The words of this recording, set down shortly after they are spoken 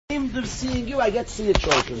Of seeing you, I get to see your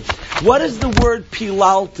children. What does the word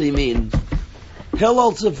pilalti mean?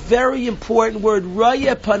 Hillel is a very important word.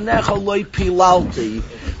 Raya panecha loy pilalti.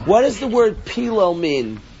 What does the word pilal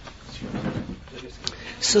mean?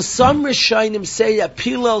 So some Rishonim say that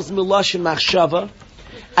pilal is miloshin machshava.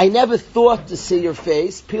 I never thought to see your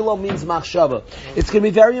face. Pilal means machshava. It's going to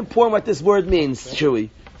be very important what this word means, Chewy.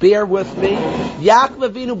 Bear with me.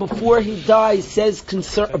 Yaakov Avinu, before he dies, says to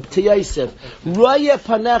Yosef, Raya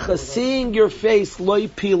panecha, seeing your face, loy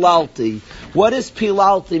pilalti. What does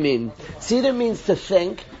pilalti mean? It either means to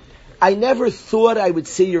think. I never thought I would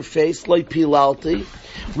see your face, loy pilalti.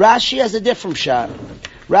 Rashi has a different shot.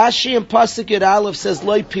 Rashi in Pasuk Yud Aleph says,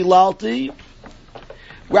 loy pilalti.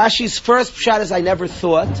 Rashi's first shot is, I never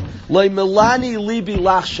thought. Loy milani libi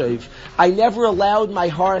lachshav. I never allowed my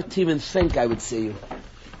heart to even think I would see you.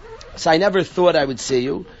 So I never thought I would see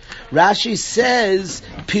you. Rashi says,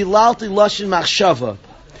 pilalti lashon machshava.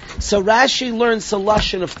 So Rashi learns a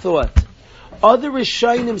lashon of thought. Other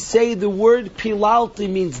Rishonim say the word pilalti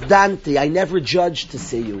means danti. I never judged to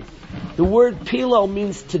see you. The word pilal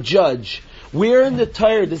means to judge. Where in the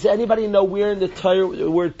Torah, does anybody know where in the Torah the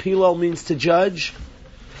word pilal means to judge?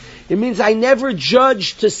 It means I never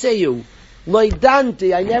judged to see you.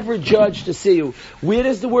 Loidanti, I never judged to see you. Where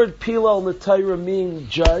does the word pilal in the Torah mean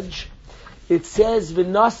judge? It says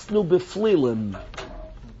v'nasnu b'flilim.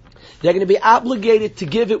 They're going to be obligated to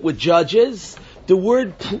give it with judges. The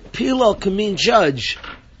word pilal can mean judge.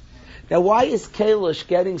 Now, why is Kalish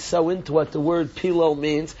getting so into what the word pilal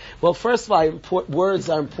means? Well, first of all, words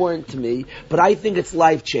are important to me, but I think it's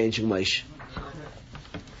life-changing, Moshe.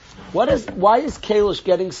 Why is Kalish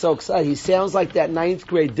getting so excited? He sounds like that 9th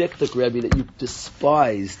grade diktuk Rebbe that you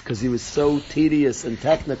despised because he was so tedious and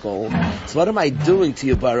technical. So what am I doing to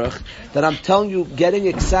you, Baruch? That I'm telling you, getting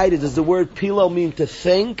excited. Does the word pilal mean to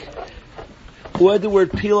think? Or does the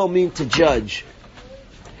word pilal mean to judge?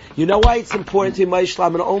 You know why it's important to you, Moshe?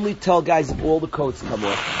 I'm going to only tell guys if all the coats come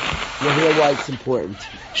off. You'll hear why it's important.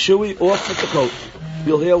 Shui, off with the coat.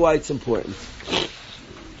 You'll hear why it's important.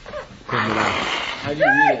 How do you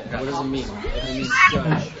read it? What does it mean? It means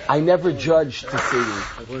judge. I never judged to see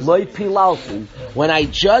you. Loi pilalti. When I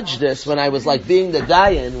judged this, when I was like being the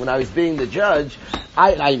dayan, when I was being the judge,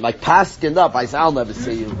 I like passed up. I said, I'll never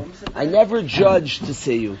see you. I never judged to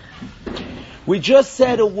see you. We just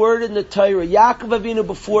said a word in the Torah. Yaakov Avinu,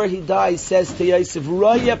 before he dies, says to Yosef,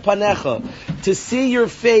 Raya panecha, to see your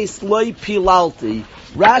face, loi pilalti.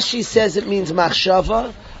 Rashi says it means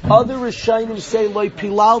machshava. Other Rishonim say loy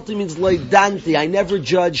pilalti means loy danti. I never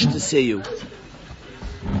judged to see you.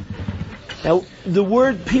 Now, the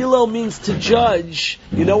word pilal means to judge.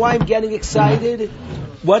 You know why I'm getting excited?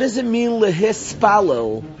 What does it mean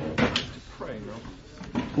lehispalo?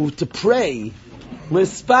 To pray.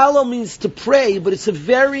 Lehispalo means to pray, but it's a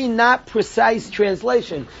very not precise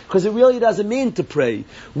translation because it really doesn't mean to pray.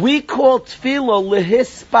 We call tefillah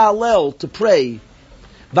lehispalel, to pray.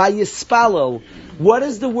 Vayispalo. What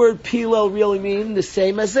does the word pilal really mean? The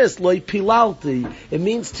same as this, loy pilalti. It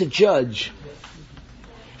means to judge.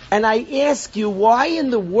 And I ask you, why in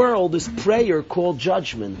the world is prayer called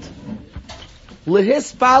judgment?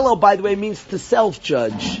 Lehispalo, by the way, means to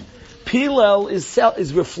self-judge. Pilal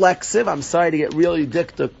is reflexive. I'm sorry to get really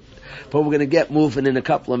dicta, but we're going to get moving in a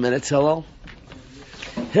couple of minutes. Hello?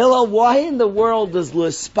 Hello, why in the world does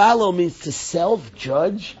lehispalo means to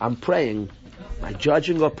self-judge? I'm praying. Am I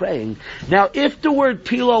judging or praying? Now, if the word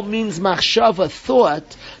pilal means machshava,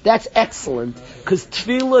 thought, that's excellent, because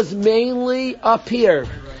tefillah is mainly up here.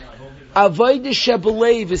 Avodah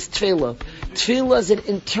shebelev is tefillah. Tefillah is an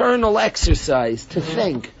internal exercise, to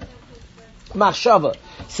think. Machshava.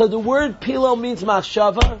 So the word pilal means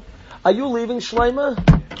machshava. Are you leaving, Shleima?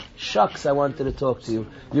 Shucks, I wanted to talk to you.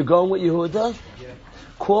 You're going with Yehuda? Yeah.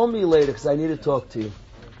 Call me later, because I need to talk to you.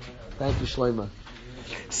 Thank you, Shleima.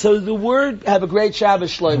 So the word, have a great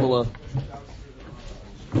Shabbos, Shloimeh.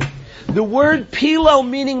 The word pilal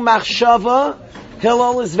meaning machshava,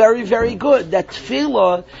 Hillel is very, very good. That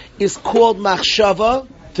tefillah is called machshava,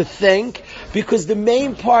 to think, because the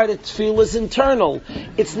main part of tefillah is internal.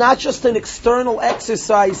 It's not just an external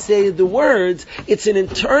exercise, say the words, it's an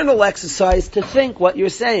internal exercise to think what you're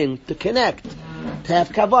saying, to connect, to have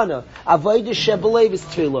kavanah. Avodah shebelev is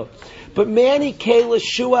tefillah. But Manny, Kayla,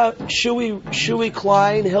 Shui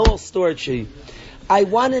Klein, Hillel Storchi, I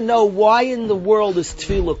want to know why in the world is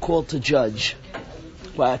tefillah called to judge?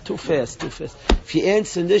 Wow, too fast. If you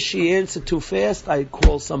answer this, you answer too fast, I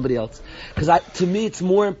call somebody else. Because to me it's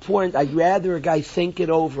more important, I'd rather a guy think it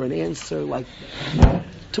over and answer like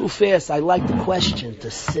too fast. I like the question,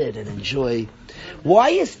 to sit and enjoy. Why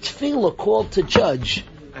is tefillah called to judge?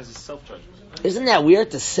 As a self-judgment. Isn't that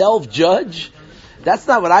weird to self-judge? That's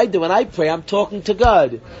not what I do when I pray. I'm talking to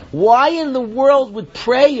God. Why in the world would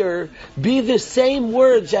prayer be the same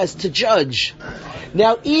words as to judge?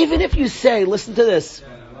 Now, even if you say, listen to this.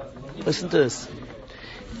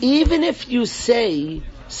 Even if you say,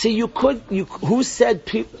 who said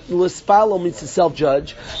lispalo means to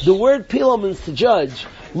self-judge? The word pilo means to judge.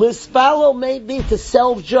 Lispalo may be to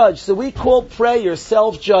self-judge. So we call prayer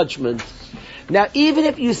self-judgment. Now, even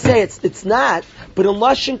if you say it's not, but in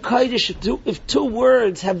Lashon Kodesh, if two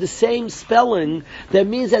words have the same spelling, that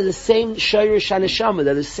means they're the same shayrish haneshama,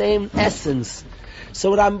 they're the same essence. So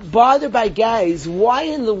what I'm bothered by, guys, why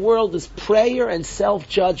in the world is prayer and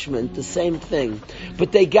self-judgment the same thing?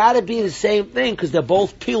 But they gotta be the same thing because they're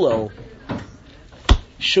both pilo.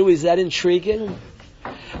 Shui, is that intriguing?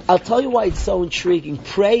 I'll tell you why it's so intriguing.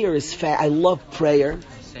 Prayer is I love prayer.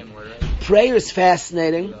 Same word. Prayer is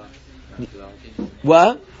fascinating.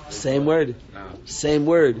 What? Same word. Same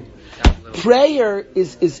word. Prayer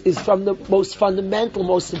is from the most fundamental,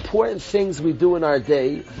 most important things we do in our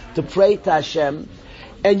day, to pray to Hashem.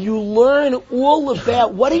 And you learn all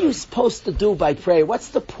about what are you supposed to do by prayer. What's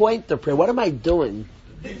the point of prayer? What am I doing?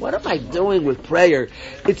 What am I doing with prayer?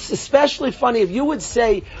 It's especially funny if you would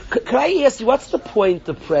say, could I ask you, what's the point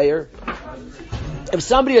of prayer? If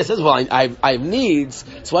somebody says, well, I have needs,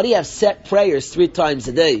 so why do you have set prayers 3 times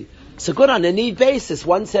a day? So good on a need basis,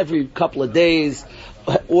 once every couple of days,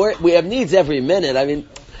 or we have needs every minute. I mean,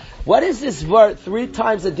 what is this word, 3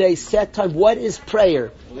 times a day, set time? What is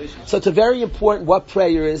prayer? So it's a very important what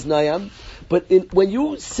prayer is, Nayam. But when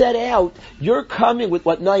you set out, you're coming with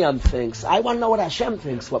what Nayam thinks. I want to know what Hashem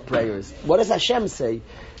thinks, what prayer is. What does Hashem say?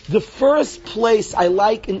 The first place I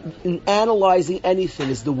like in analyzing anything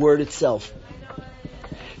is the word itself.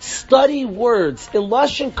 Study words. In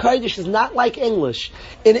Lashon Kodesh is not like English.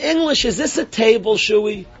 In English, is this a table,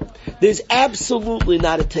 Shui? There's absolutely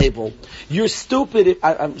not a table. You're stupid.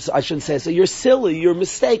 I shouldn't say so. You're silly. You're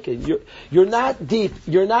mistaken. You're not deep.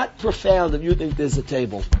 You're not profound if you think there's a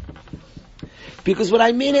table. Because what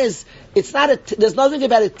I mean is, it's not there's nothing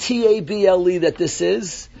about a table that this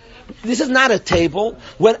is. This is not a table.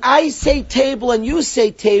 When I say table and you say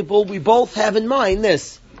table, we both have in mind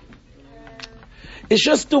this. It's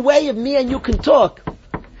just the way of me and you can talk.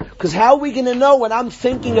 Because how are we going to know when I'm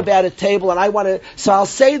thinking about a table and I want to... So I'll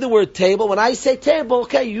say the word table. When I say table,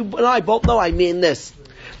 okay, you and I both know I mean this.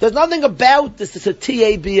 There's nothing about this. It's a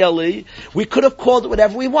table. We could have called it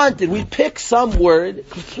whatever we wanted. We picked some word,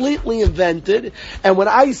 completely invented, and when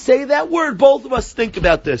I say that word, both of us think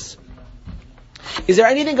about this. Is there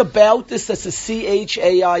anything about this that's a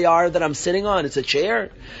chair that I'm sitting on? It's a chair.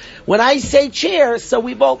 When I say chair, so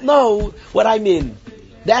we both know what I mean.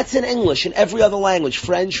 That's in English, in every other language,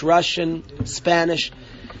 French, Russian, Spanish.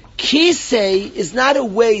 Kisei is not a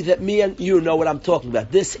way that me and you know what I'm talking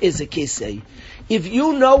about. This is a kisei. If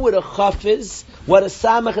you know what a chaf is, what a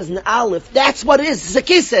samach is, an aleph, that's what it is. It's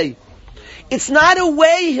a kisei. It's not a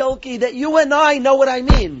way, Hilki, that you and I know what I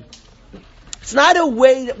mean. It's not a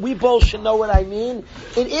way that we both should know what I mean.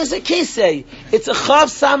 It is a kisei. It's a chaf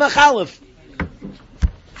samach aleph.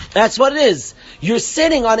 That's what it is. You're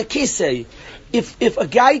sitting on a kisei. If a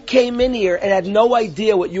guy came in here and had no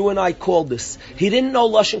idea what you and I called this, he didn't know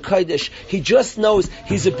Lashon Kodesh, he just knows,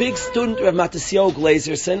 he's a big student of Matisyahu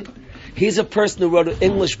Glazerson, he's a person who wrote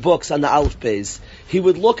English books on the Aleph Beis. He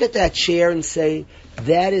would look at that chair and say,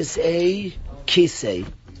 that is a kisei.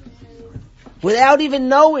 Without even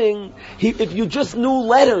knowing, if you just knew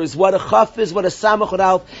letters, what a chaf is, what a samach, what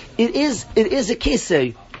aleph, it is a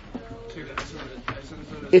kisei.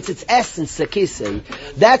 It's its essence, a kisei.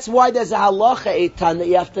 That's why there's a halacha, Eitan, that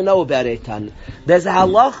you have to know about Eitan. There's a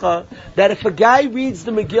halacha that if a guy reads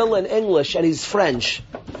the Megillah in English and he's French,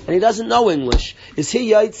 and he doesn't know English, is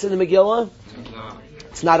he yaitz in the Megillah? No.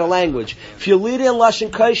 It's not a language. If you read it in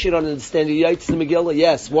Lashon Kodesh, you don't understand. You yaitz in the Megillah?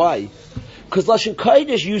 Yes. Why? Because Lashon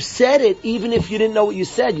Kodesh, you said it even if you didn't know what you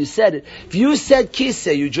said. You said it. If you said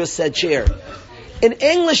kisei, you just said chair. In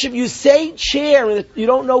English, if you say chair and you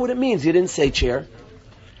don't know what it means, you didn't say chair.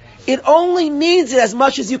 It only means it as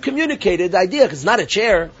much as you communicated the idea, because it's not a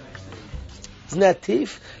chair. Isn't that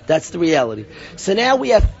teef? That's the reality. So now we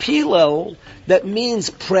have pilel, that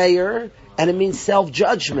means prayer, and it means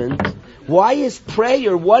self-judgment. Why is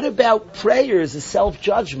prayer? What about prayer is a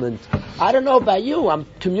self-judgment? I don't know about you. I'm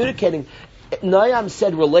communicating. Noam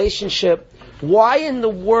said relationship. Why in the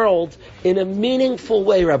world, in a meaningful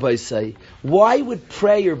way, Rabbi say, why would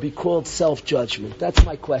prayer be called self-judgment? That's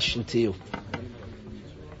my question to you.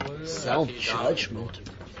 Self-judgment.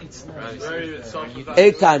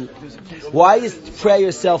 Eitan, why is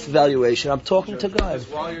prayer self-evaluation? I'm talking to God. Because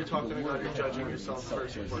while you're talking to God, you're judging yourself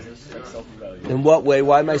first. In what way?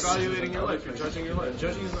 Why am I evaluating your life? You're judging your life.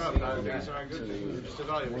 Judging is not bad things, not good things. You're just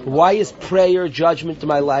evaluating. Why is prayer judgment to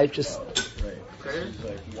my life? Just prayer?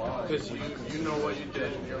 Because you know what you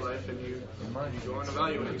did in your life, and you go and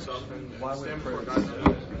evaluate yourself and stand before God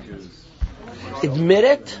today. Admit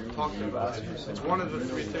it. Talk to him about it. It's one of the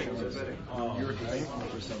three things. Admitting. You're thankful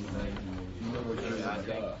for something. You know what you got,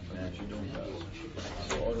 and you don't have.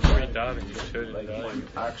 So automatically, you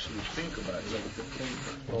actually think about it. Like the think,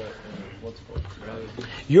 what's called?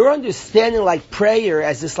 You're understanding like prayer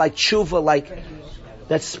as this like tshuva, like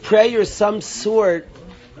that's prayer some sort.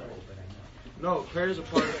 No, prayer is a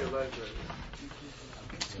part of your life.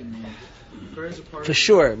 For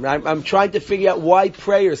sure. I'm trying to figure out why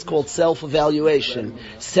prayer is called self-evaluation,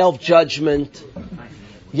 self-judgment.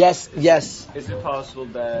 Yes. Is it possible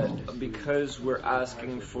that because we're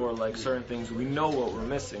asking for like certain things, we know what we're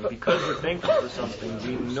missing? Because we're thankful for something,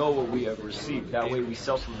 we know what we have received. That way we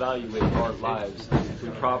self-evaluate our lives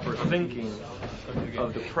with proper thinking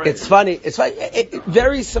of the prayer. It's funny.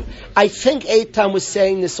 I think Eitan was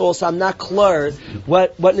saying this also. I'm not clear.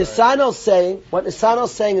 What Nisano's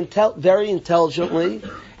saying very intelligently,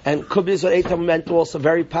 and could be what Eitan meant also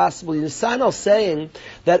very possibly. Nisano's saying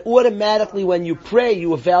that automatically when you pray,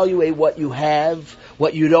 you evaluate what you have,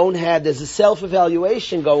 what you don't have. There's a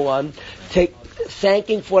self-evaluation go on.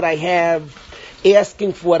 Thanking for what I have,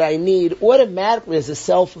 asking for what I need. Automatically there's a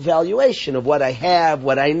self-evaluation of what I have,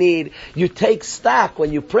 what I need. You take stock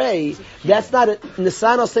when you pray. That's not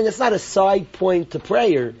Nisano's saying it's not a side point to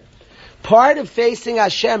prayer. Part of facing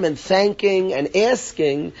Hashem and thanking and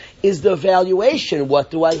asking is the evaluation.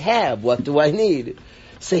 What do I have? What do I need?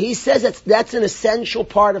 So he says that's an essential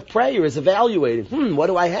part of prayer, is evaluating. What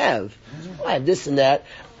do I have? I have this and that.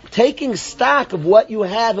 Taking stock of what you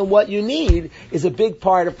have and what you need is a big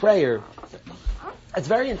part of prayer. It's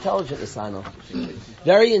very intelligent, Nisano.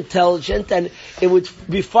 Very intelligent, and it would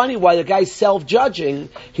be funny why the guy's self-judging.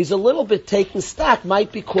 He's a little bit taking stock,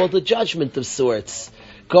 might be called a judgment of sorts.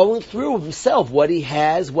 Going through himself, what he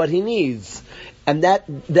has, what he needs. And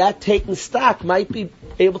that taking stock might be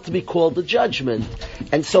able to be called a judgment.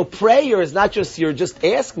 And so prayer is not just, you're just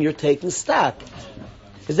asking, you're taking stock.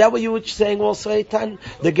 Is that what you were saying also, Eitan?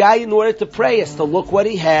 The guy, in order to pray, has to look what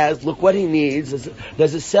he has, look what he needs.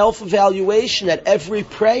 There's a self-evaluation that every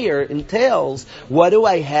prayer entails. What do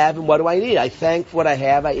I have and what do I need? I thank for what I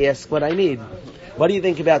have, I ask what I need. What do you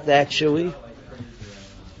think about that, Shui?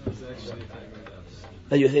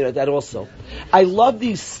 You think about that also. I love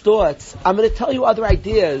these thoughts. I'm going to tell you other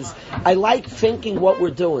ideas. I like thinking what we're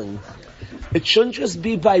doing. It shouldn't just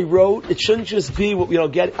be by rote. It shouldn't just be what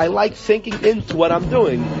I like thinking into what I'm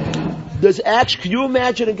doing. Can you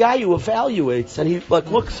imagine a guy who evaluates and he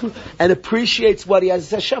looks through and appreciates what he has? He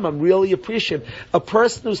says, Hashem, I'm really appreciative. A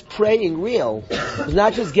person who's praying real, who's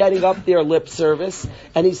not just getting up there lip service,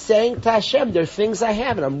 and he's saying to Hashem, there are things I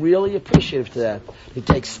have and I'm really appreciative to that. He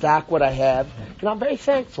takes stock what I have, and I'm very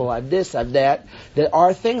thankful. I have this, I have that. There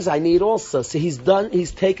are things I need also. So he's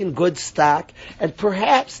taken good stock, and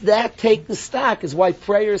perhaps that taking stock is why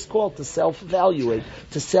prayer is called to self-evaluate,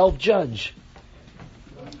 to self-judge.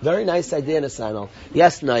 Very nice idea, Nisano.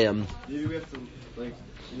 Yes, Nayam. You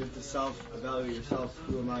have to self-evaluate yourself.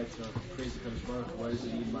 Who am I to praise the Kadosh Baruch Hu? Why does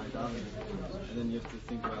it need my davening? And then you have to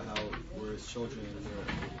think about how we're his children.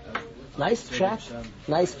 And nice pshat.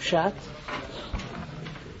 Nice pshat.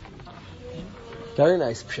 Very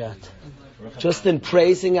nice pshat. Just in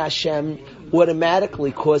praising Hashem automatically,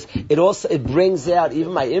 because it brings out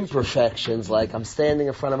even my imperfections. Like I'm standing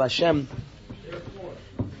in front of Hashem.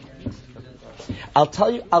 I'll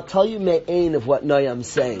tell you me'ain of what Noyam's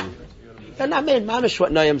saying. Not me'ain, mamish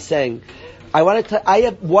what Noyam's saying. I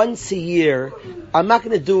have once a year, I'm not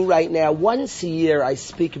going to do right now, once a year I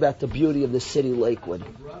speak about the beauty of the city Lakewood.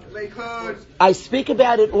 I speak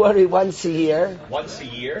about it already once a year. Once a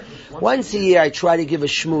year? Once a year I try to give a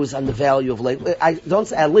schmooze on the value of Lakewood.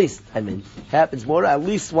 Happens more, at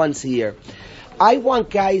least once a year. I want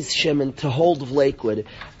guys, Shimon, to hold of Lakewood.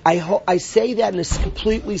 I say that in a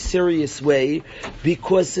completely serious way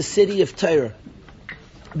because the city of Torah.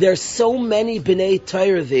 There's so many B'nai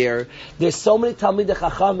Torah there. There's so many Talmidei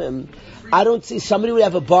Chachamim. I don't see somebody would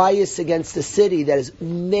have a bias against the city that is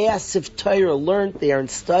massive Torah learned there and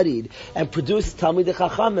studied and produced Talmidei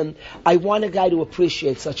Chachamim. I want a guy to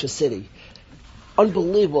appreciate such a city.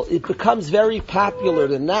 unbelievable. It becomes very popular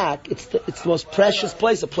to knock. It's the most precious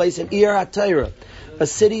place, a place in Ir HaTorah, a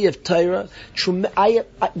city of Torah.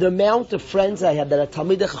 The amount of friends I have that are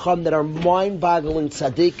Talmidei Chacham, that are mind-boggling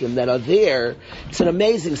tzaddikim, that are there, it's an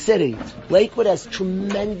amazing city. Lakewood has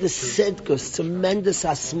tremendous sidkus, tremendous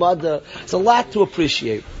asmada. It's a lot to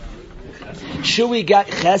appreciate. Shui got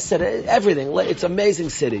chesed, everything. It's an amazing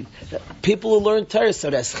city. People who learn Torah, so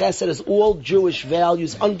that's chesed, is all Jewish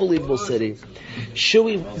values. Unbelievable city.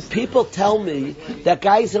 Shui, people tell me that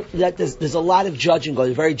there's a lot of judging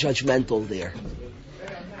going. Very judgmental there.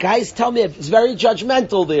 Guys tell me it's very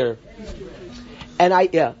judgmental there. And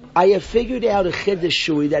I have figured out a chiddush,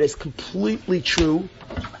 Shui, that is completely true.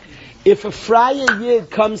 If a Fraya Yid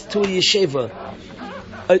comes to a yeshiva,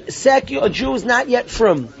 a Jew is not yet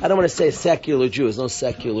from, I don't want to say a secular Jew, there's no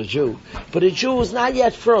secular Jew, but a Jew is not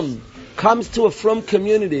yet from, comes to a from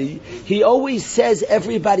community, he always says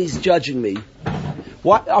everybody's judging me.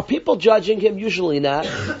 What, are people judging him? Usually not.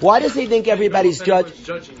 Why does he think everybody's judging?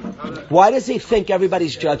 Why does he think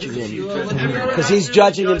everybody's judging him? Because he's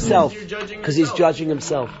judging himself. Because he's judging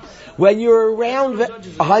himself. When you're around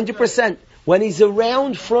 100%, when he's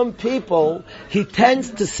around from people, he tends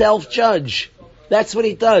to self-judge. That's what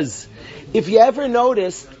he does. If you ever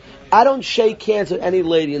noticed, I don't shake hands with any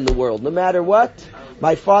lady in the world, no matter what.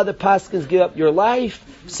 My father Paskins, give up your life.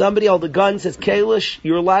 Somebody hold the gun, says Kalish,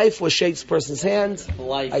 your life, or shakes person's hands.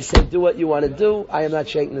 Life. I said, do what you want to do. I am not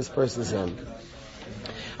shaking this person's hand.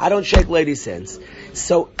 I don't shake ladies' hands.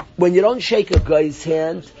 So when you don't shake a guy's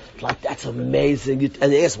hand, like, that's amazing.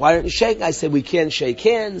 And they ask, why aren't you shaking? I said, we can't shake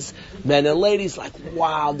hands. Men and ladies, like,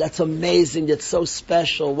 wow, that's amazing. That's so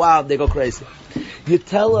special. Wow, they go crazy. You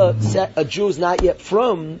tell a Jew's not yet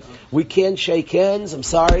from, we can't shake hands, I'm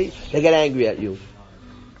sorry, they get angry at you.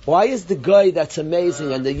 Why is the guy that's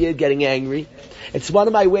amazing and the Yid getting angry? It's one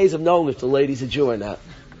of my ways of knowing if the lady's a Jew or not.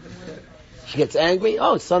 She gets angry,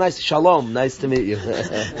 oh, it's so nice, shalom, nice to meet you.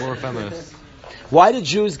 Or a feminist. Why do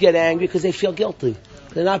Jews get angry? Because they feel guilty.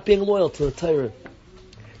 They're not being loyal to the Torah.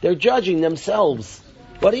 They're judging themselves.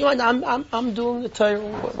 What do you want? I'm doing the Torah.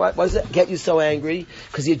 Why does it get you so angry?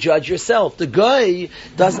 Because you judge yourself. The guy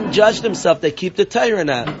doesn't judge himself. They keep the Torah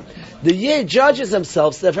now. The Yid judges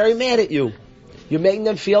himself, so they're very mad at you. You're making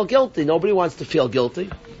them feel guilty. Nobody wants to feel guilty.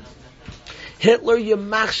 Hitler,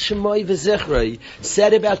 Yemach Shemoy V'Zichrei,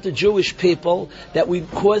 said about the Jewish people that we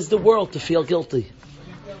cause the world to feel guilty.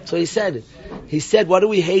 So he said, what do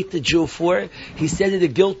we hate the Jew for? He said, the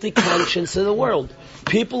guilty conscience of the world.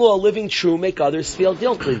 People who are living true make others feel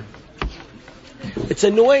guilty. It's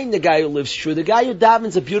annoying, the guy who lives true. The guy who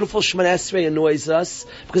davens a beautiful Shemoneh Esrei annoys us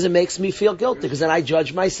because it makes me feel guilty, because then I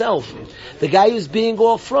judge myself. The guy who's being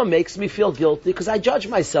all from makes me feel guilty because I judge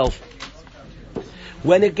myself.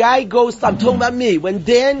 When a guy goes to, I'm talking about me, when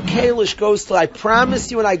Dan Kalish goes to, I promise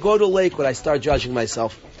you, when I go to Lakewood, I start judging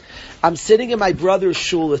myself. I'm sitting in my brother's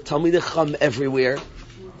shul with Talmidei Chacham everywhere.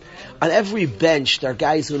 On every bench, there are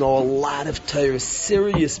guys who know a lot of Torah,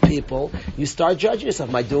 serious people. You start judging yourself.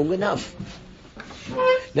 Am I doing enough?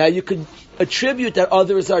 Now, you could attribute that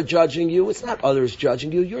others are judging you. It's not others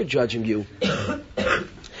judging you. You're judging you.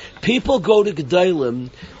 People go to Gedolim.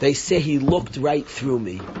 They say he looked right through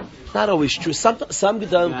me. Not always true. Some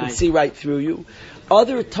Gedolim can see right through you.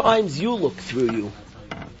 Other times, you look through you.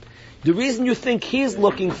 The reason you think he's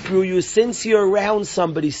looking through you is since you're around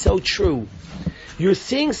somebody so true. You're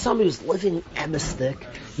seeing somebody who's living emistic.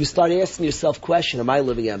 You start asking yourself question, am I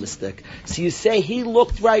living emistic? So you say, he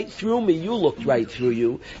looked right through me, you looked right through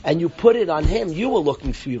you, and you put it on him, you were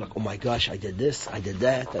looking through you, like, oh my gosh, I did this, I did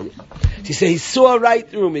that. So you say, he saw right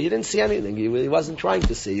through me, he didn't see anything, he wasn't trying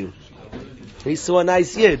to see you. He saw a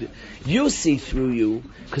nice Yid. You see through you,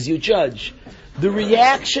 because you judge. The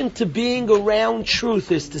reaction to being around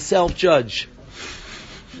truth is to self-judge.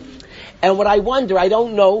 And what I wonder, I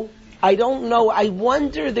don't know, I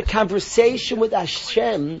wonder the conversation with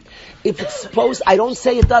Hashem, if it's supposed, I don't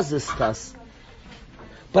say it does this to us,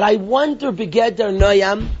 but I wonder, Begeder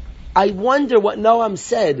Noam, I wonder what Noam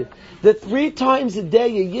said, that 3 times a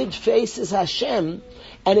day a Yid faces Hashem,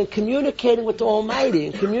 and in communicating with the Almighty,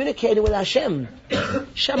 in communicating with Hashem,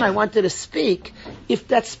 Hashem, I wanted to speak, if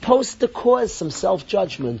that's supposed to cause some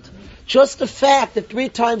self-judgment. Just the fact that 3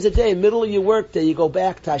 times a day, middle of your work day, you go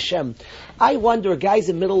back to Hashem. I wonder, a guy's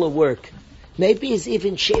in the middle of work. Maybe he's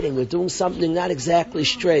even cheating or doing something not exactly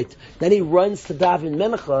straight. Then he runs to daven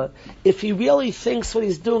mincha. If he really thinks what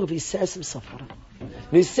he's doing, if he says himself, and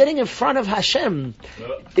he's sitting in front of Hashem,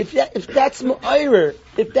 if that's mu'ayr,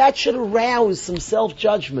 if that should arouse some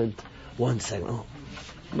self-judgment, one second,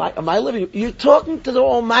 am I living? You're talking to the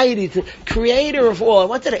Almighty, the Creator of all. I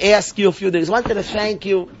wanted to ask you a few things. I wanted to thank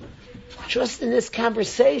you. just in this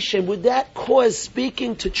conversation, would that cause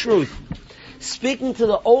speaking to truth, speaking to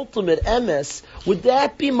the ultimate emes, would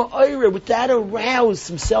that be ma'ira, would that arouse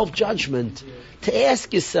some self-judgment? To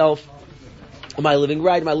ask yourself, am I living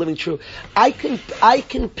right? Am I living true? I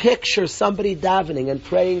can picture somebody davening and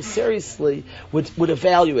praying seriously would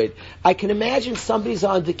evaluate. I can imagine somebody's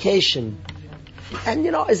on vacation. And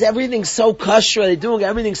is everything so kosher? Are they doing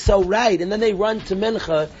everything so right? And then they run to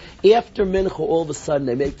mincha. After mincha, all of a sudden,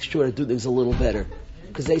 they make sure to do things a little better.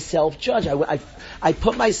 Because they self-judge. I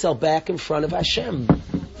put myself back in front of Hashem.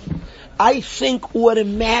 I think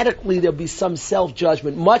automatically there'll be some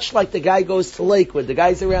self-judgment. Much like the guy goes to Lakewood. The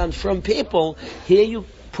guy's around from people. Here you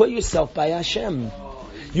put yourself by Hashem.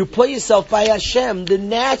 You put yourself by Hashem. The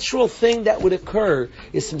natural thing that would occur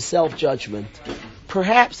is some self-judgment.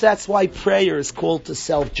 Perhaps that's why prayer is called to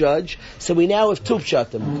self-judge. So we now have two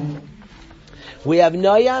pshatim. We have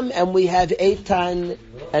Noyam and we have Eitan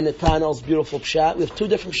and Etanel's beautiful pshat. We have two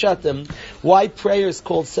different pshatim. Why prayer is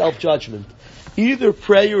called self-judgment. Either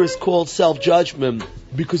prayer is called self-judgment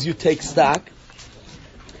because you take stock.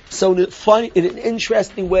 So in an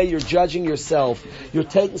interesting way, you're judging yourself. You're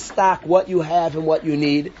taking stock what you have and what you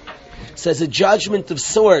need. So as a judgment of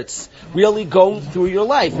sorts, really going through your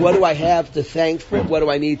life. What do I have to thank for it? What do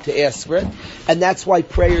I need to ask for it? And that's why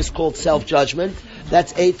prayer is called self-judgment.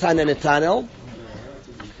 That's Eitan and Etanel.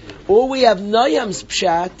 Or we have Noyam's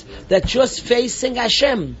pshat that just facing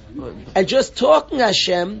Hashem and just talking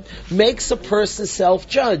Hashem makes a person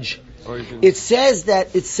self-judge. It says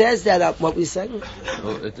that what we saying?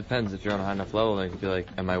 Well, it depends. If you're on a high enough level, then you could be like,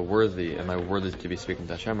 am I worthy? Am I worthy to be speaking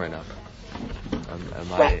to Hashem right now?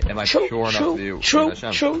 Am I true, sure enough to be with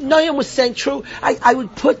Hashem? True. Noyam was saying true. I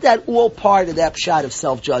would put that all part of that pshat of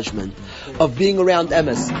self-judgment, of being around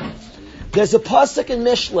emes. There's a pasuk in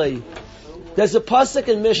Mishlei.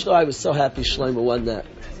 I was so happy Shlomo won that.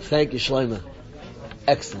 Thank you, Shlomo.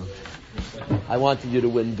 Excellent. I wanted you to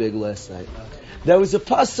win big last night. There's a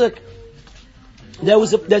pasuk in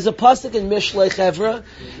Mishlei Chevra.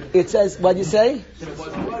 It says, what do you say?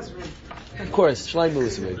 Of course, Shlomo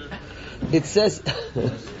was right. It says,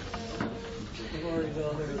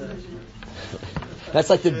 that's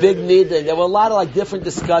like the big need. There were a lot of different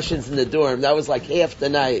discussions in the dorm. That was like half the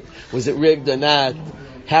night. Was it rigged or not?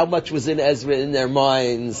 How much was in Ezra in their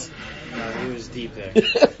minds? No, it was deep there.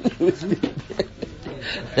 It was deep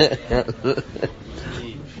there.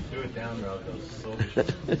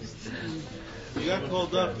 You got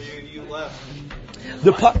called up. You left.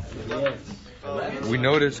 We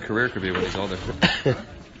know what his career could be when he's older.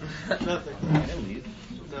 Nothing.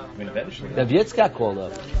 The Yitzchak got called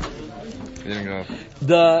up. He didn't go.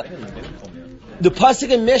 The pasuk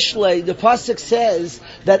in Mishlei, the pasuk says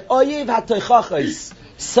that Oyev HaToichachos,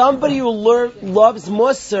 somebody who loves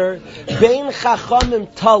Musar, Bein Chachamim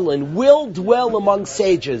Talin, will dwell among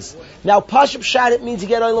sages. Now, Pashup Pshat, it means you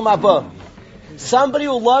get Olam Haba. Somebody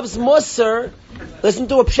who loves Musar, listen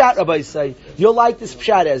to a Pshat, Rabbi say. You'll like this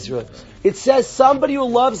Pshat, Ezra. It says somebody who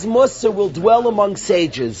loves Musar will dwell among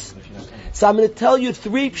sages. So I'm going to tell you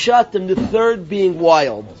three Pshatim, the third being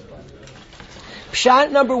wild.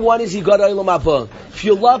 Pshat number one is you got Olam Haba. If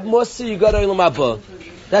you love Musar, you got Olam Haba.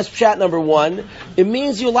 That's pshat number one. It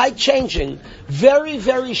means you like changing. Very,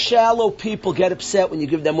 very shallow people get upset when you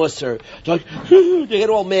give them musar. They get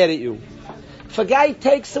all mad at you. If a guy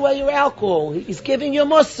takes away your alcohol, he's giving you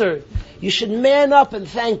musar. You should man up and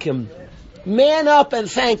thank him. Man up and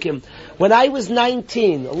thank him. When I was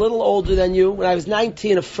 19, a little older than you, when I was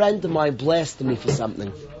 19, a friend of mine blasted me for something.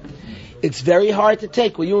 It's very hard to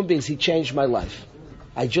take. We're human beings. He changed my life.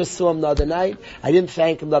 I just saw him the other night. I didn't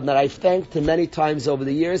thank him the other night. I thanked him many times over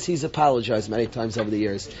the years. He's apologized many times over the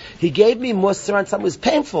years. He gave me musar on something that was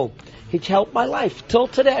painful. He helped my life. Till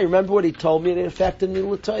today, I remember what he told me, and it affected me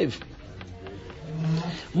l'tov.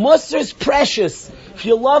 Musar is precious. If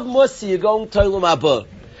you love musar, you're going to Olam Haba.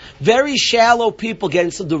 Very shallow people get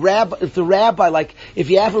into the rabbi, like, if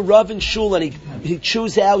you have a Rav in shul and he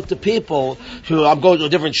chooses out the people, I'm going to a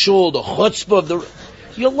different shul, the chutzpah of the...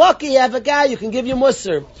 You're lucky you have a guy who can give you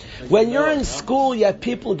musar. When you're in school, you have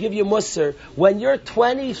people who give you musar. When you're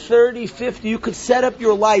 20, 30, 50, you could set up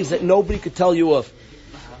your lives that nobody could tell you of.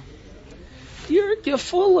 You're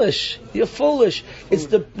foolish. You're foolish. It's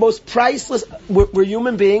the most priceless. We're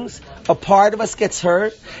human beings. A part of us gets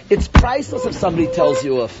hurt. It's priceless if somebody tells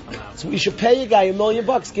you of. So you should pay a guy $1 million.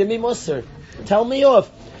 Give me musar. Tell me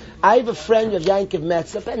off. I have a friend of Yankov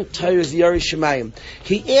Metzler and Torah's Yari Shemayim.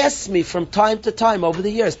 He asks me from time to time over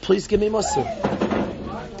the years, please give me musar.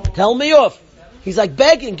 Tell me off. He's like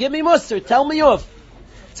begging, give me musar. Tell me off.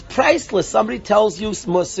 It's priceless. Somebody tells you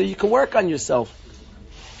musar, you can work on yourself.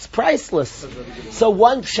 It's priceless. So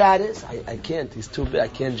one pshat is, I can't, he's too big, I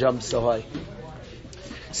can't jump so high.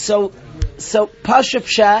 So Pasha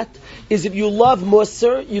Pshat is if you love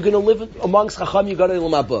Musar, you're going to live amongst Chacham, you go to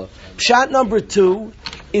Ilam Haba. Pshat number 2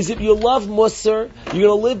 is if you love Musar, you're going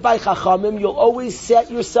to live by Chachamim, you'll always set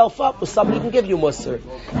yourself up with somebody who can give you Musar.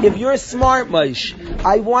 If you're smart, Maish,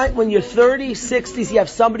 I want when you're 30s, 60s, you have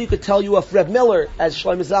somebody who could tell you if Reb Miller, as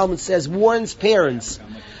Shlomo Zalman says, warns parents,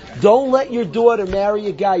 don't let your daughter marry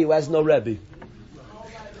a guy who has no Rebbe.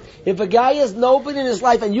 If a guy has nobody in his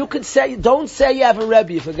life, and you could say, don't say you have a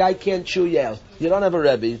Rebbe if a guy can't chew you out. You don't have a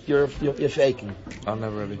Rebbe. You're faking. I don't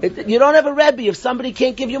have a Rebbe. You don't have a Rebbe if somebody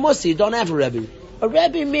can't give you Musar. You don't have a Rebbe. A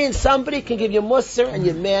Rebbe means somebody can give you Musar and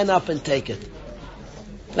you man up and take it.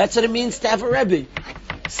 That's what it means to have a Rebbe.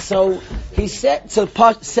 So he said. So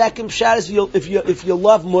second pshat is if you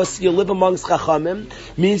love Musar, you live amongst Chachamim,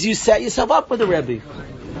 means you set yourself up with a Rebbe.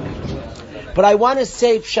 But I want to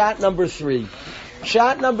say pshat number 3.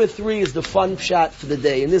 Pshat number 3 is the fun pshat for the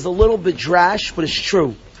day, and there's a little bit drash, but it's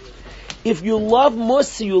true. If you love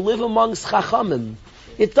Musar, you live amongst Chachamim.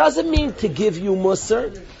 It doesn't mean to give you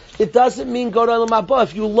Musar. It doesn't mean go to Ilam Haba.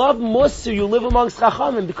 If you love Musar, you live amongst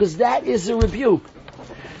Chachamim, because that is a rebuke.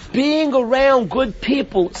 Being around good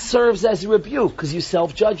people serves as a rebuke, because you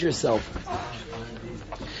self-judge yourself.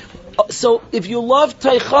 So if you love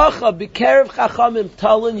Teichacha, B'kerev Chachamim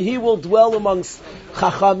Talin, he will dwell amongst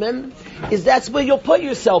Chachamim, that's where you'll put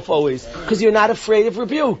yourself always, because you're not afraid of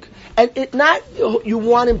rebuke. And it not you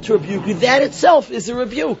want him to rebuke you, that itself is a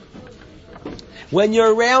rebuke. When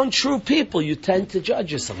you're around true people, you tend to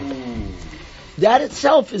judge yourself. That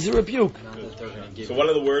itself is a rebuke. So what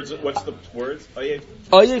are the words? What's the words?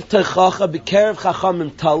 Oyev Teichacha B'kerev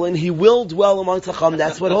Chachamim Talin, he will dwell amongst Chachamim.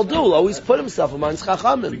 That's what he'll do. He'll always put himself amongst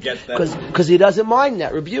Chachamim, because he doesn't mind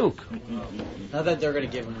that rebuke. Not that they're going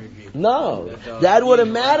to give him rebuke. No, that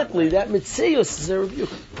automatically, that mitzius is a rebuke.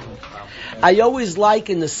 I always like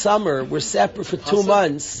in the summer, we're separate for 2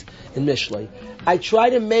 months in Mishlei. I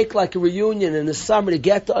try to make like a reunion in the summer to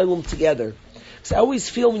get the Olam together. So I always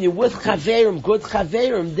feel when you're with Chaverim, good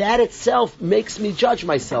Chaverim, that itself makes me judge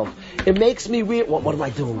myself. It makes me what am I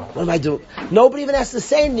doing? What am I doing? Nobody even has to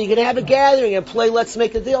say anything. You're going to have a gathering and play Let's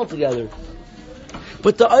Make a Deal together.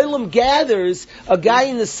 But the Olam gathers, a guy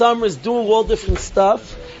in the summer is doing all different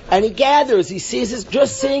stuff, and he gathers, he sees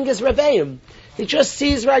just seeing his Rebbeim. He just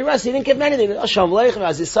sees Rai Russ, he didn't give him anything. Asham Leichem,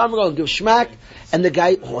 as his summer going to give shmak, and the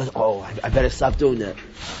guy, I better stop doing that.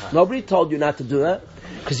 Nobody told you not to do that,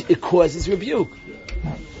 because it causes rebuke.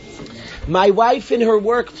 My wife in her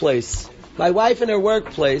workplace,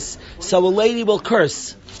 so a lady will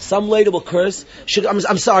curse. Some lady will curse.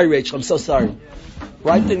 I'm sorry, Rachel, I'm so sorry.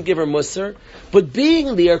 Wife didn't give her Musar, but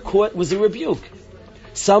being there was a rebuke.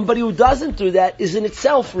 Somebody who doesn't do that is in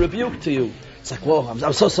itself a rebuke to you. It's like, whoa,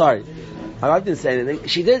 I'm so sorry. My wife didn't say anything.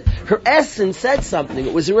 She did. Her essence said something.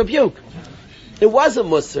 It was a rebuke. It was a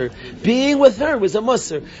Musar. Being with her was a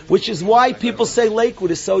Musar, which is why people say Lakewood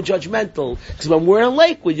is so judgmental. Because when we're in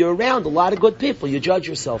Lakewood, you're around a lot of good people. You judge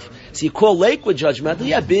yourself. So you call Lakewood judgmental?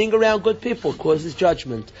 Yeah, being around good people causes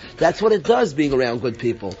judgment. That's what it does, being around good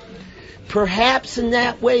people. Perhaps in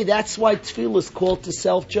that way, that's why tefillah is called to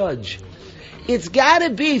self-judge. It's got to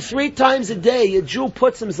be 3 times a day a Jew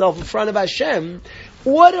puts himself in front of Hashem.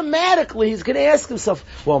 Automatically, he's going to ask himself,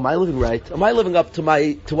 well, am I living right? Am I living up to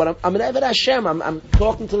what I'm an Eved Hashem? I'm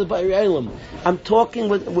talking to the Bari Elam. I'm talking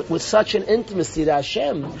with such an intimacy to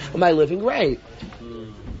Hashem. Am I living right?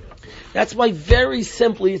 That's why, very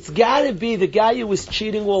simply, it's got to be the guy who was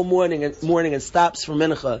cheating all morning and stops for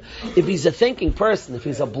mincha. If he's a thinking person, if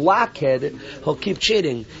he's a blockhead, he'll keep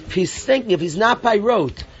cheating. If he's not by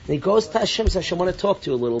rote, and he goes to Hashem, says, Hashem, I want to talk to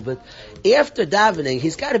you a little bit. After davening,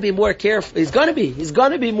 he's got to be more careful. He's going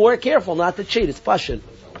to be more careful not to cheat. It's passion.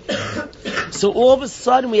 So all of a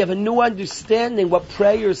sudden, we have a new understanding what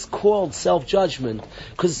prayer is called self-judgment.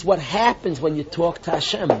 Because it's what happens when you talk to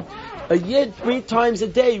Hashem. A Yid 3 times a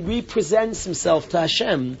day represents himself to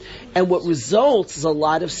Hashem, and what results is a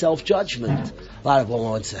lot of self-judgment. A lot of,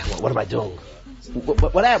 what am I doing?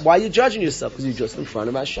 What happened? Why are you judging yourself? Because you're just in front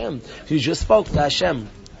of Hashem. You just spoke to Hashem.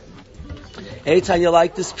 Anytime you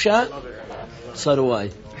like this pshat? So do I.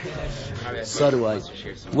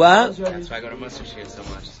 What? That's why I go to Musar Shir so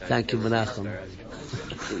much. So thank you, Menachem.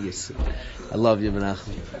 I love you,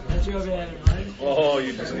 Menachem. Oh,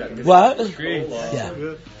 you just got what?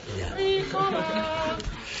 Yeah.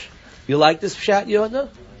 You like this pshat, Yoda?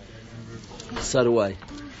 So do I.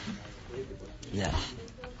 Yeah.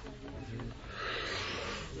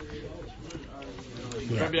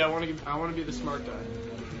 Rabbi, I want to be the smart guy.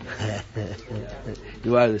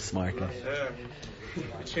 You are the smart guy. Yeah.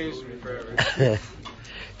 It changed me forever.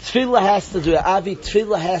 Tefillah has to do that. Avi,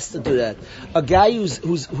 tefillah has to do that. A guy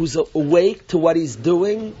who's awake to what he's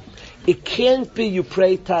doing, it can't be you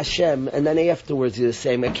pray to Hashem and then afterwards you're the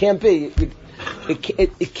same. It can't be.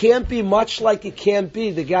 It can't be much like it can't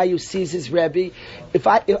be the guy who sees his Rebbe. If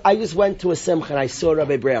I just went to a simcha and I saw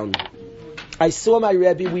Rabbi Brown, I saw my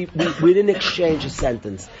Rebbe. We didn't exchange a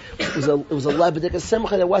sentence. It was a lebedik, a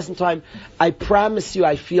simcha. There wasn't time. I promise you,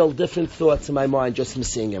 I feel different thoughts in my mind just from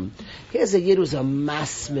seeing him. Here's a yid who's a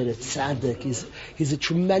masmid, a tzaddik. He's a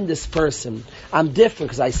tremendous person. I'm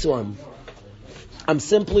different because I saw him. I'm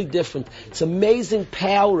simply different. It's amazing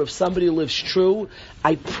power of somebody who lives true.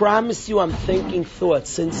 I promise you, I'm thinking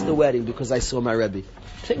thoughts since the wedding because I saw my Rebbe.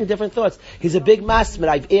 Thinking different thoughts. He's a big masmid.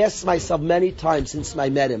 I've asked myself many times since I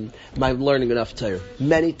met him, am I learning enough Torah?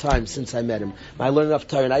 Many times since I met him, am I learning enough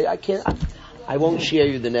Torah? And I won't share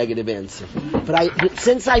you the negative answer. But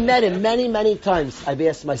since I met him many times, I've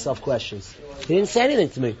asked myself questions. He didn't say anything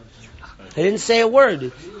to me. He didn't say a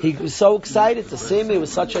word. He was so excited to see me. It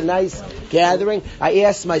was such a nice gathering. I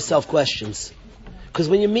asked myself questions. Because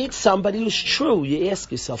when you meet somebody who's true, you ask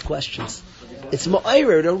yourself questions. It's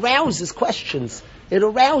ma'ira. It arouses questions. It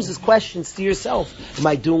arouses questions to yourself. Am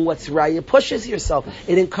I doing what's right? It pushes yourself.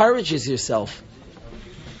 It encourages yourself.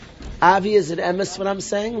 Avi, is it emes what I'm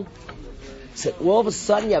saying? So all of a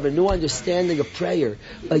sudden you have a new understanding of prayer.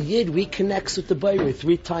 A yid reconnects with the Bayer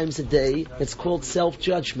 3 times a day. It's called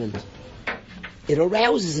self-judgment. It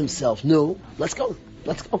arouses himself. No, let's go.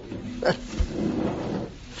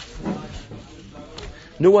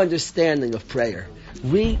 New understanding of prayer.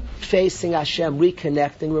 Refacing Hashem,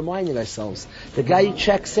 reconnecting, reminding ourselves. The guy who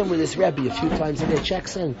checks in with his Rebbe a few times a day,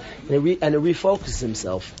 checks in and it refocuses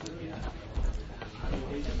himself.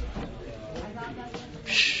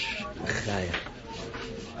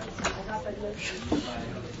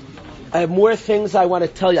 I have more things I want to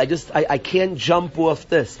tell you. I can't jump off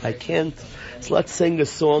this. I can't. So let's sing a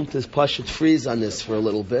song to Pashat freeze on this for a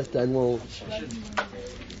little bit, then we'll.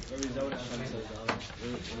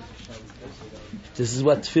 This is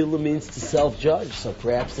what tefillah means to self-judge. So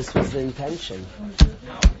perhaps this was the intention.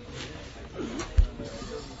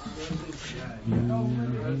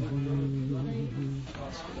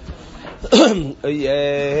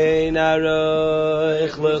 Yein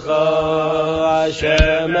aroich lecha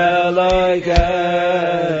Hashem Elokeinu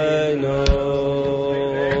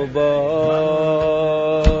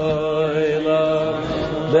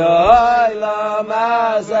b'olam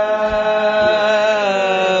hazeh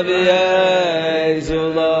v'yei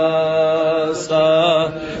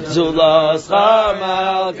zulascha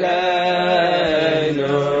malkeinu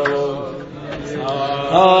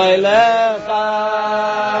oy lecha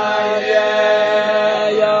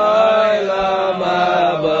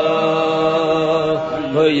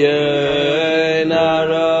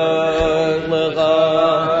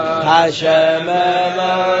Hashem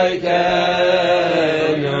Elokeinu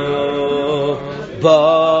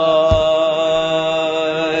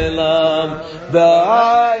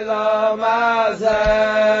b'olam hazeh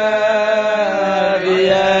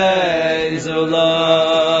v'yei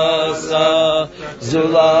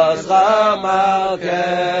zulascha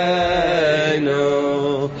malkeinu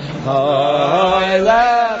oy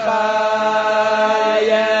lecha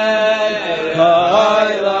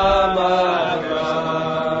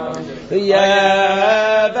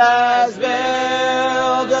Yevaz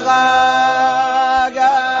b'ildecha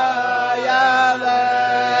gayaleinu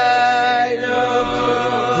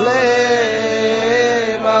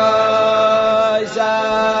l'moisam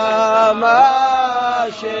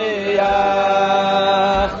Mashiach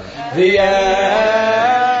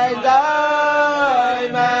v'yein daiman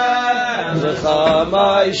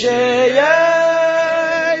l'chamay sheyeinu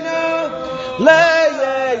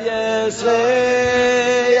le'yisrael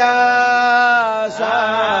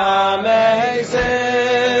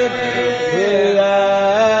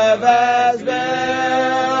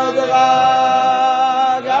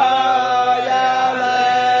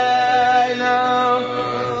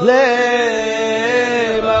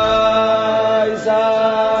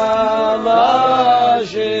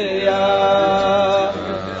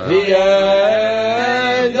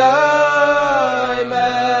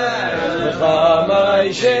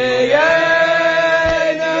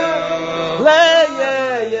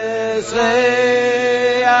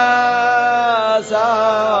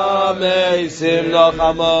Sim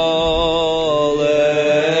lochamol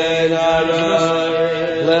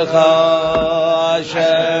lecha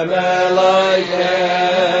Hashem Elokeinu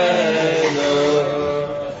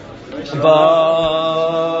b'olam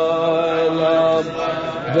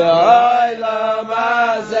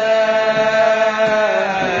hazeh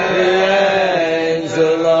v'yei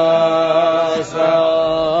zulascha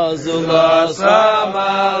Zulos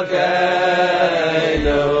Malkeinu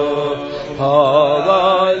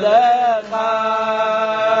Holoi Lechayim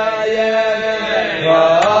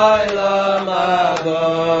V'olam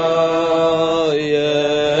Agoyim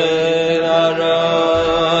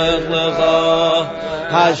Aroch Lecha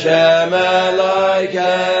Hashem Elokeinu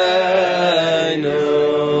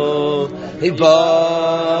Hibolam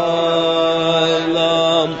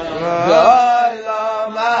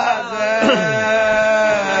V'olam Hazeh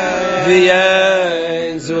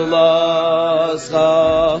V'yein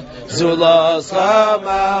Zuloscha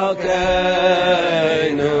Malkeinu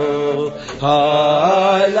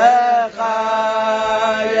Hoi Lechayim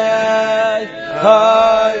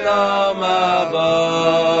V'olam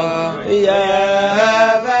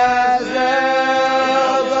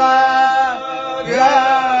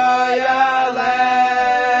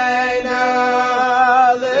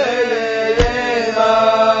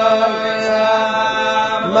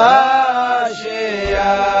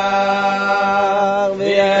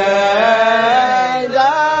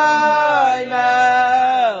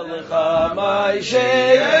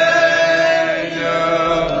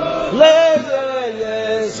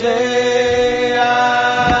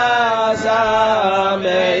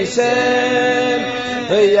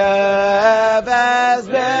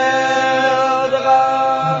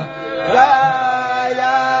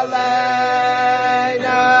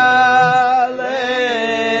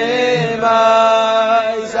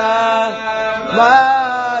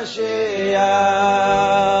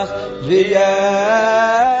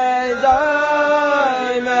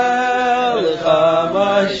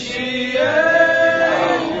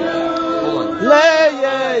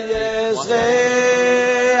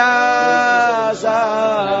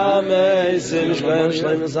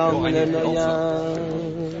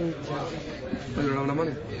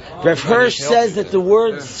Rav Hirsch says that the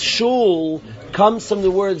word shul comes from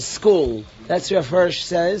the word school. That's what Rav Hirsch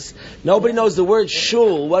says. Nobody knows the word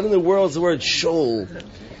shul. What in the world is the word shul?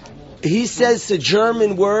 He says it's a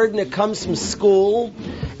German word and it comes from school.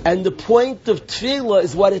 And the point of tefillah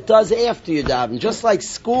is what it does after you daven. Just like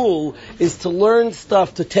school is to learn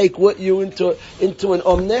stuff to take with you into an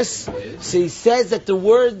omnis. So he says that the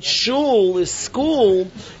word shul is school.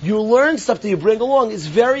 You learn stuff that you bring along. Is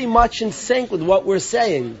very much in sync with what we're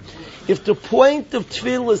saying. If the point of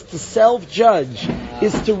tefillah is to self-judge,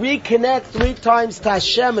 is to reconnect 3 times to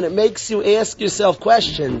Hashem, and it makes you ask yourself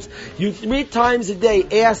questions. You 3 times a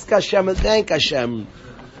day ask Hashem and thank Hashem.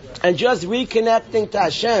 And just reconnecting to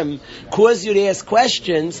Hashem causes you to ask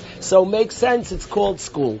questions, so it makes sense it's called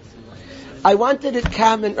school. I wanted to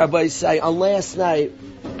comment, Rabbi say, on last night,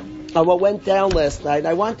 on what went down last night,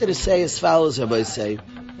 I wanted to say as follows, Rabbi say.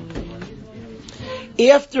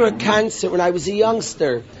 After a concert, when I was a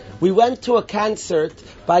youngster, we went to a concert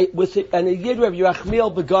and a Yid Rabbi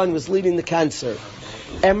Yerachmiel Begun was leading the concert.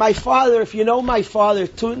 And my father, if you know my father,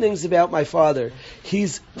 2 things about my father.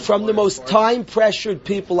 He's from the most time-pressured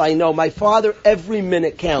people I know. My father, every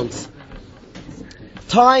minute counts.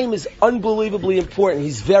 Time is unbelievably important.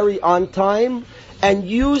 He's very on time and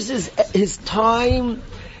uses his time.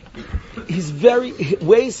 He's very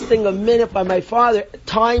wasting a minute by my father.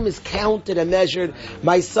 Time is counted and measured.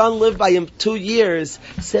 My son lived by him 2 years.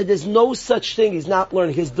 Said there's no such thing. He's not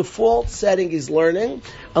learning. His default setting is learning,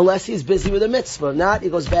 unless he's busy with a mitzvah. Not, he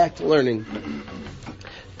goes back to learning.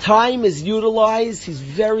 Time is utilized. He's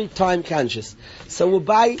very time conscious. So we'll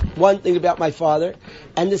buy one thing about my father,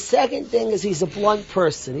 and the second thing is he's a blunt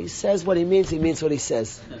person. He says what he means what he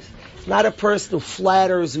says. Not a person who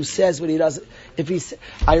flatters, who says what he doesn't.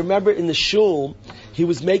 I remember in the shul, he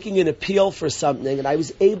was making an appeal for something, and I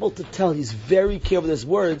was able to tell he's very careful with his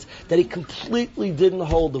words, that he completely didn't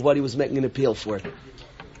hold of what he was making an appeal for.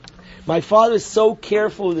 My father is so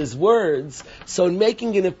careful with his words, so in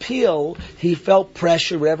making an appeal, he felt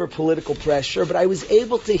pressure, whatever political pressure, but I was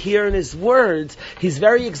able to hear in his words, he's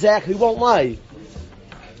very exact, he won't lie.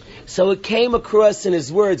 So it came across in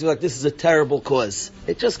his words, like, this is a terrible cause.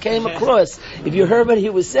 It just came across. If you heard what he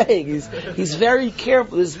was saying, he's very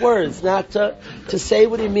careful with his words, not to say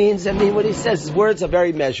what he means and mean what he says. His words are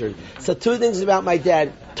very measured. So 2 things about my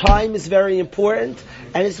dad. Time is very important,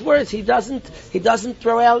 and his words, he doesn't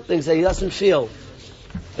throw out things that he doesn't feel.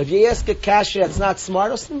 If you ask a kasha that's not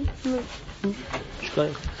smart, if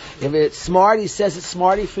it's smart, he says it's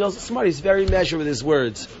smart, he feels it's smart. He's very measured with his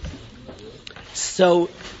words. So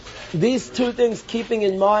these 2 things keeping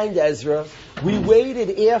in mind, Ezra, we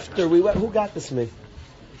waited after we went. Who got this me?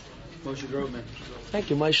 Moshe Grobman. Thank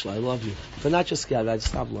you, Moshe. I love you. But not just God, I just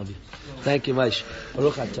stop love you. Thank you, Moshe.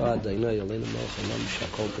 Baruch atah Adonai Eloheinu melech haolam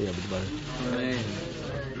shakol b'yadov. Amen.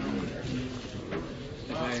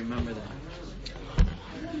 I remember that.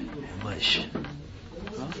 Moish.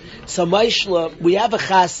 So Moishla, we have a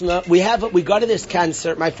chasna, we go to this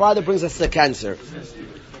cancer. My father brings us to the cancer.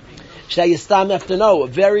 Shayistam have to know,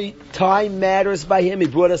 very time matters by him. He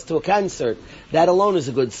brought us to a cancer. That alone is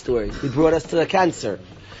a good story. He brought us to the cancer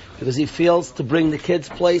because he feels to bring the kids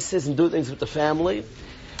places and do things with the family.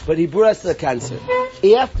 But he brought us to the cancer.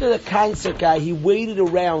 After the cancer guy, he waited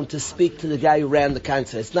around to speak to the guy who ran the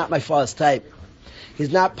cancer. It's not my father's type.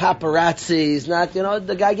 He's not paparazzi. He's not,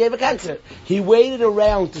 the guy gave a cancer. He waited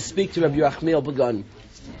around to speak to Rabbi Yachmiel Begun.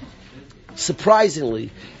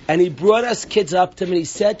 Surprisingly. And he brought us kids up to him and he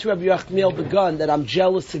said to Rabbi Yachmiel Begun that I'm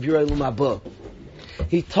jealous of your Eilam Haba.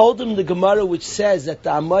 He told him the Gemara which says that the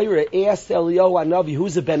Amayra asked Eliyahu Hanavi,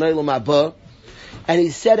 who's a Ben Eilam Haba? And he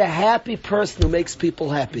said a happy person who makes people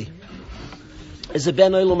happy is a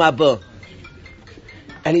Ben Eilam Haba.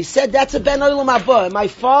 And he said that's a Ben Eilam Haba. And my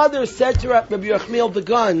father said to Rabbi Yachmiel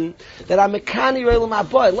Begun that I'm a Kani Eilam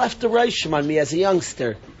Haba. It left a Reishim on me as a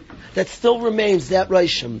youngster. That still remains, that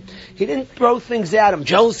Reishim. He didn't throw things at him.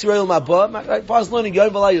 Jealous of Eilam Haba. My father's learning,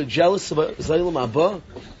 you're jealous of Eilam Haba?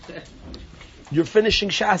 You're finishing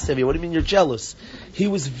Shas every. What do you mean you're jealous? He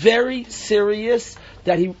was very serious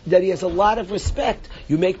that he has a lot of respect.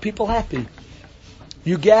 You make people happy.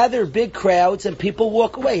 You gather big crowds and people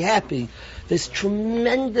walk away happy. There's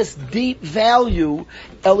tremendous deep value.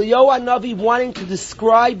 Eliyahu Hanavi wanting to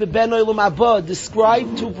describe Ben Eilam Haba,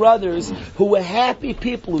 describe two brothers who were happy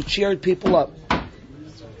people who cheered people up.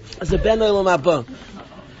 As a Ben Eilam Haba.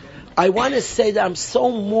 I want to say that I'm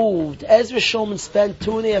so moved. Ezra Shulman spent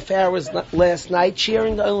 2.5 hours last night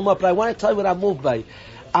cheering the Eilam up, but I want to tell you what I'm moved by.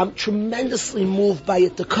 I'm tremendously moved by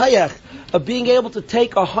it. The koyach of being able to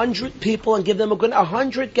take 100 people and give them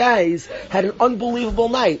 100 guys had an unbelievable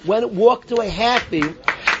night. When it walked away happy,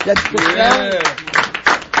 that's profound.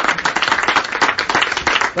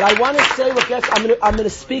 But I want to say what gets, I'm going to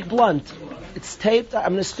speak blunt. It's taped.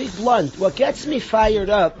 I'm going to speak blunt. What gets me fired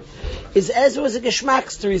up is Ezra was a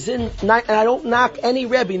geschmackster. He's in, and I don't knock any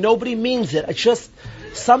Rebbe. Nobody means it. It's just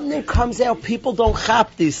something comes out. People don't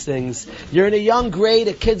chop these things. You're in a young grade.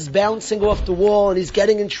 A kid's bouncing off the wall and he's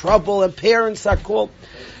getting in trouble, and parents are called.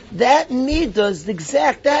 That midas,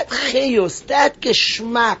 that chiyus, that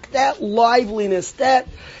geschmack, that liveliness, that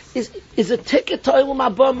is a ticket to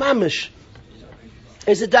Eilam Haba mamish.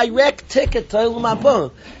 Is a direct ticket to Eilam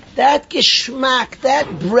Haba. That geschmack,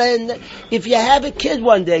 that brand. If you have a kid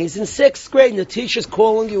one day, he's in 6th grade, and the teacher's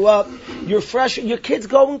calling you up, you're fresh, your kid's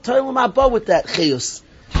going to Eilam Haba with that chiyus.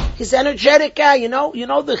 He's an energetic guy, you know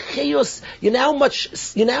the chiyus, you know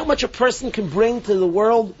how much a person can bring to the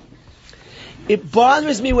world. It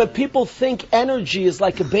bothers me when people think energy is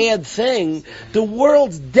like a bad thing. The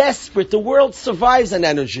world's desperate, the world survives on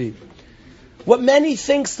energy. What many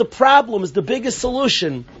thinks the problem is the biggest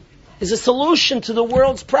solution is a solution to the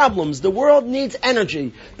world's problems. The world needs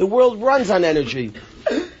energy. The world runs on energy.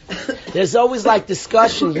 There's always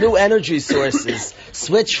discussions, new energy sources.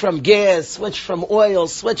 Switch from gas, switch from oil,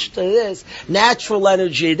 switch to this. Natural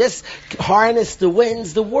energy, this harness the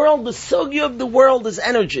winds. The sugya of the world is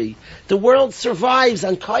energy. The world survives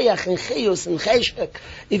on koyach and chiyus and cheshek.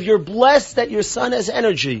 If you're blessed that your son has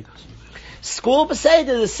energy. School Beseder,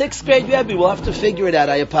 the 6th grade Rebbe, we'll have to figure it out,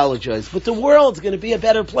 I apologize. But the world's going to be a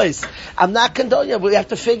better place. I'm not condoning it, but we have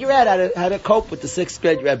to figure out how to cope with the 6th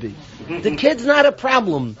grade Rebbe. The kid's not a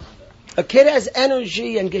problem. A kid has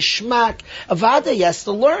energy and geschmack. Avada, he has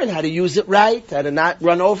to learn how to use it right, how to not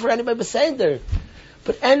run over anybody Beseder.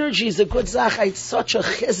 But energy is a good zach. I had such a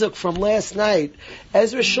chizuk from last night.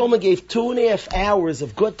 Ezra Shulman gave 2.5 hours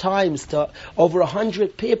of good times to over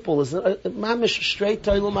 100 people. It's mamish straight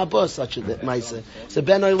to Eilam Haba, such a maisa. It's a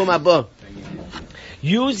Ben Eilam Haba.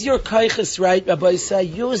 Use your kaiches right, Rabbi say.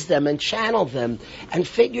 Use them and channel them and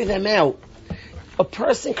figure them out. A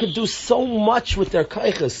person could do so much with their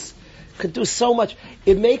kaiches. Could do so much.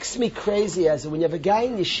 It makes me crazy as when you have a guy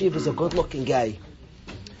in yeshiva who's a good-looking guy.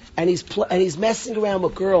 And he's messing around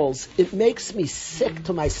with girls. It makes me sick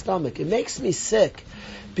to my stomach. It makes me sick.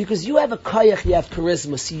 Because you have a koyach, you have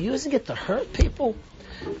charisma. So you're using it to hurt people?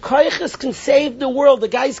 Koyachas can save the world. A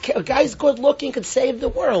guy's good looking can save the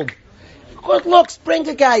world. Good looks bring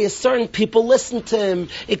a guy a certain people listen to him.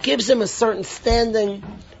 It gives him a certain standing.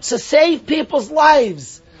 So save people's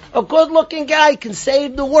lives. A good looking guy can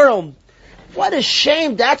save the world. What a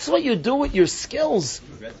shame. That's what you do with your skills.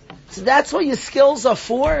 So that's what your skills are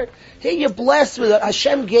for. Here you're blessed with it.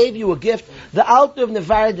 Hashem gave you a gift. The Alter of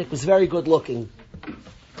Nevardik was very good looking.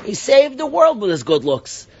 He saved the world with his good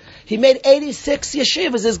looks. He made 86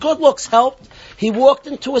 yeshivas. His good looks helped. He walked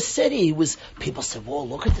into a city. People said, whoa,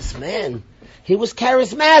 look at this man. He was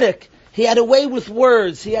charismatic. He had a way with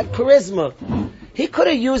words. He had charisma. He could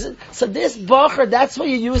have used it. So this bacher, that's why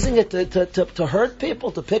you're using it to hurt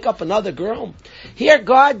people, to pick up another girl. Here,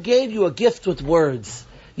 God gave you a gift with words.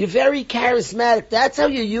 You're very charismatic. That's how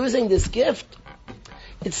you're using this gift.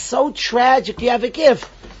 It's so tragic. You have a gift.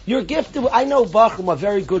 You're gifted. I know bachrim are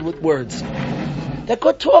very good with words. They're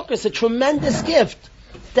good talkers. A tremendous gift.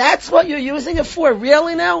 That's what you're using it for.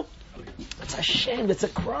 Really now? It's a shame. It's a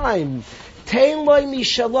crime. Tein loy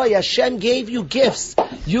mishaloi. Hashem gave you gifts.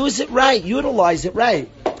 Use it right. Utilize it right.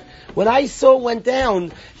 When I went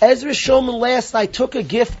down, Ezra Shulman last night took a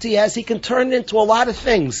gift he has. He can turn it into a lot of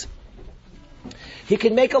things. He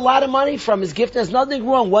can make a lot of money from his gift. There's nothing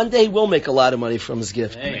wrong. One day he will make a lot of money from his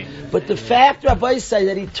gift. But the fact, Rabbi say,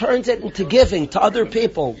 that he turns it into giving to other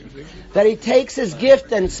people, that he takes his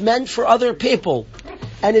gift and it's meant for other people,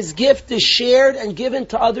 and his gift is shared and given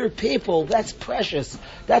to other people, that's precious.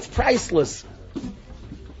 That's priceless.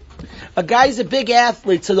 A guy's a big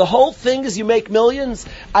athlete, so the whole thing is you make millions.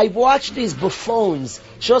 I watch these buffoons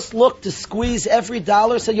just look to squeeze every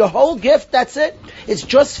dollar. So your whole gift, that's it. It's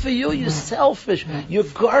just for you. You're selfish. You're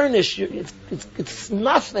garnished. It's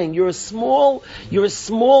nothing. You're a small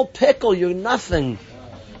pickle. You're nothing.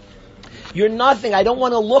 You're nothing. I don't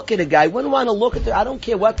want to look at a guy. I wouldn't want to look at I don't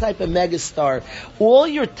care what type of megastar. All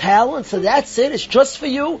your talent, so that's it. It's just for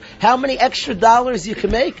you. How many extra dollars you can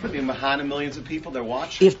make? Could be mahana millions of people they're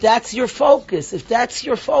watching. If that's your focus,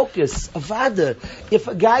 avada. If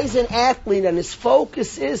a guy's an athlete and his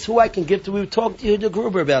focus is who I can give to, we talked to Yehuda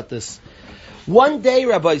Gruber about this. One day,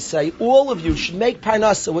 Rabbi say, all of you should make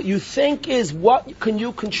parnasa. What you think is what can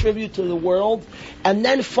you contribute to the world, and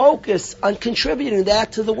then focus on contributing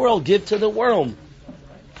that to the world. Give to the world.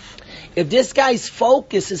 If this guy's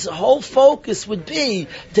focus, his whole focus would be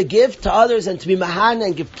to give to others and to be mahana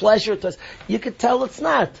and give pleasure to us, you could tell it's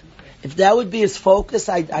not. If that would be his focus,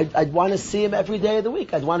 I'd want to see him every day of the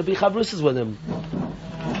week. I'd want to be chavrusas with him.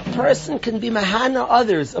 A person can be mahana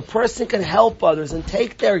others. A person can help others and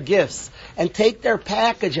take their gifts and take their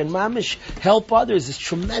package and mamish help others is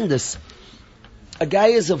tremendous. A guy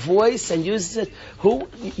is a voice and uses it. Who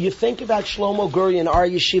you think about Shlomo Guri in our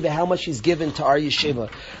yeshiva, how much he's given to our yeshiva.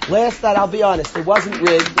 Last night, I'll be honest, it wasn't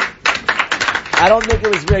rigged. I don't think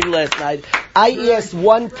it was rigged last night. I asked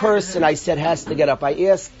one person, I said has to get up. I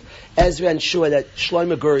asked Ezra and Shua that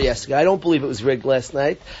Shlomo Guri has to get up. I don't believe it was rigged last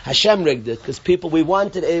night. Hashem rigged it because we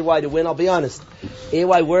wanted AY to win. I'll be honest.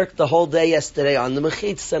 AY worked the whole day yesterday on the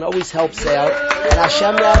mechitz and always helps out. And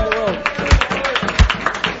Hashem ran the road.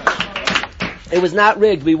 It was not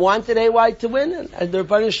rigged. We wanted AY to win, and the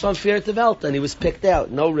Rebbeinu Shalom fear to Welt, and he was picked out.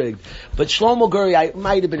 No rigged. But Shlomo Guri,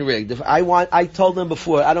 might have been rigged. I told him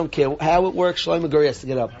before, I don't care how it works, Shlomo Guri has to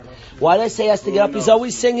get up. Why did I say he has to get up? He's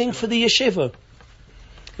always singing for the yeshiva.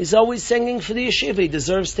 He's always singing for the yeshiva. He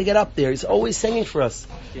deserves to get up there. He's always singing for us.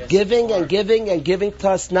 Yes. Giving and giving and giving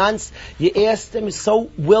to us. You asked him, he's so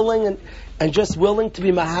willing and just willing to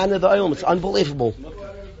be mahana the oil. It's unbelievable.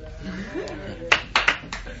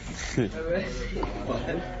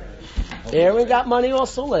 Aaron got money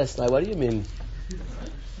also last night. What do you mean?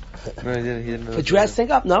 No, he didn't know. For dressing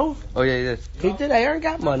up, no? Oh yeah, he did. He did. Aaron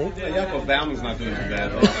got money. Yeah, Yaakov Bauman's not doing too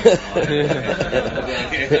bad.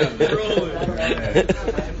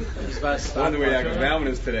 I wonder where Yaakov Bauman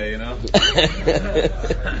is today, you know?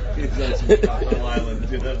 He's on some tropical island,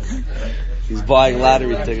 you know? He's buying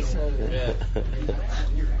lottery tickets. Yeah.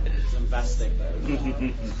 He's investing.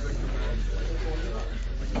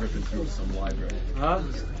 Ripping through some library. Huh?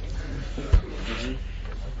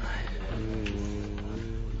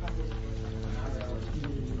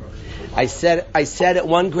 I said at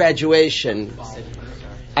one graduation,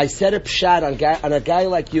 I said a pshat on a guy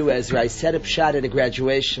like you, Ezra. I said a pshat at a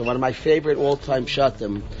graduation, one of my favorite all-time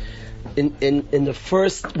pshatim. In the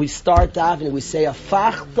first, we start davening, we say,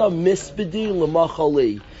 Hafachta misbedi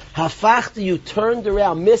l'machali. Hafachta, you turned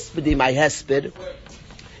around, misbedi, my hesped.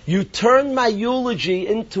 You turned my eulogy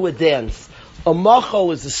into a dance. A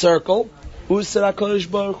machal is a circle. A machal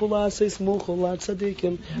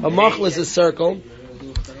is a circle.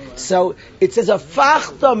 So it says,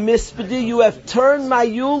 Afachta mispedi, you have turned my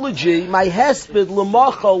eulogy, my hesped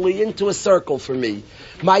l'machali, into a circle for me.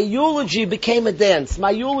 My eulogy became a dance. My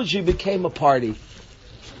eulogy became a party.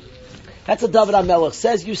 That's what David HaMelech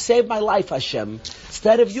says. You saved my life, Hashem.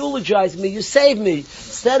 Instead of eulogizing me, you saved me.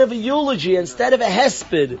 Instead of a eulogy, instead of a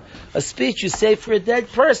hesped, a speech you say for a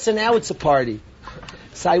dead person, now it's a party.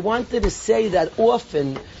 So I wanted to say that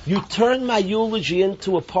often you turn my eulogy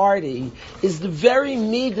into a party is the very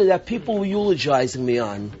meter that people were eulogizing me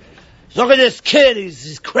on. Look at this kid,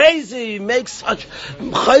 he's crazy, he makes such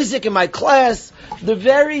chayzik in my class. The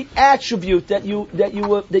very attribute that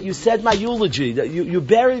you said my eulogy, that you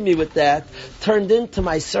buried me with, that turned into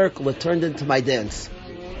my circle. It turned into my dance.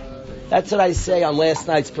 That's what I say on last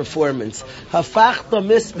night's performance. Hafachta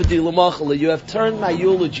misbedi l'machla. You have turned my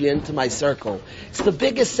eulogy into my circle. It's the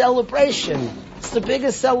biggest celebration. It's the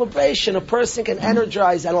biggest celebration a person can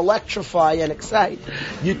energize and electrify and excite.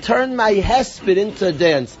 You turn my hesped into a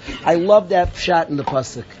dance. I love that shot in the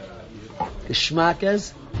pasuk.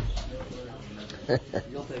 Geschmackes.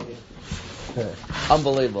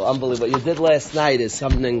 Unbelievable. What you did last night is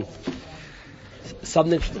something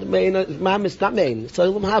main. Mom, it's not main. It's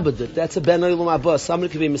Olam Haba. That's a ben Olam Haba.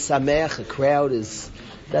 Somebody can be misameach. A crowd is.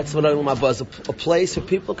 That's what Olam Haba is. A place where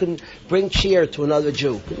people can bring cheer to another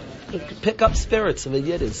Jew. Pick up spirits of a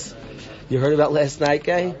Yiddish. You heard about last night,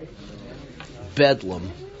 guy?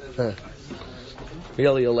 Bedlam.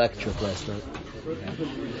 Really electric last night.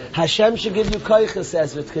 Hashem should give you koiches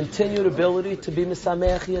as with continued ability to be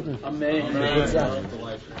misameach Yidden.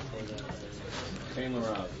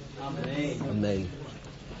 Amen.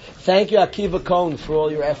 Thank you, Akiva Cohn, for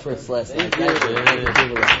all your efforts last night. Thank you.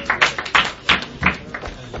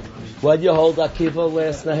 What did you hold, Akiva,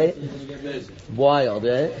 last night? Wild,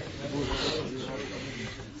 eh?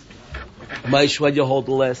 Maish, what did you hold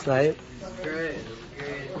last night? Great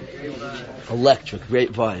vibes. Electric,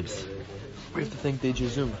 great vibes. We have to thank DJ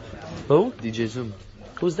Zoom. Who? DJ Zoom.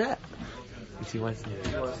 Who's that? Weinstein.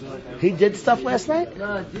 He did stuff last night?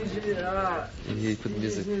 No, DJ, he put the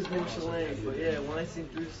music. His name's Shalane, but yeah, Weinstein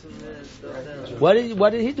threw some stuff down.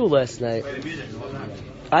 What did he do last night?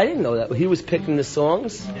 I didn't know that. He was picking the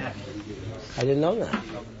songs? I didn't know that.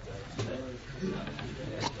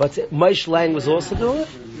 What's it? Maish Lang was also doing it?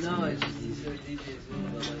 No, it's just he said DJ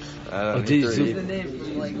Zoom. DJ Zoom. The name is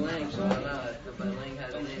like Lang, so I don't know if Lang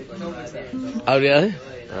had a name like that. Oh, really?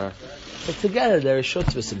 But together they're a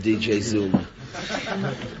shutvus of DJ Zoom.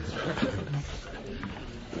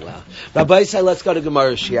 Wow. Rabbi say, let's go to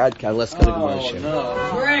Gemara Shiad. Let's go to Gemara Shiad. No.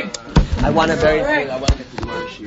 I want to very.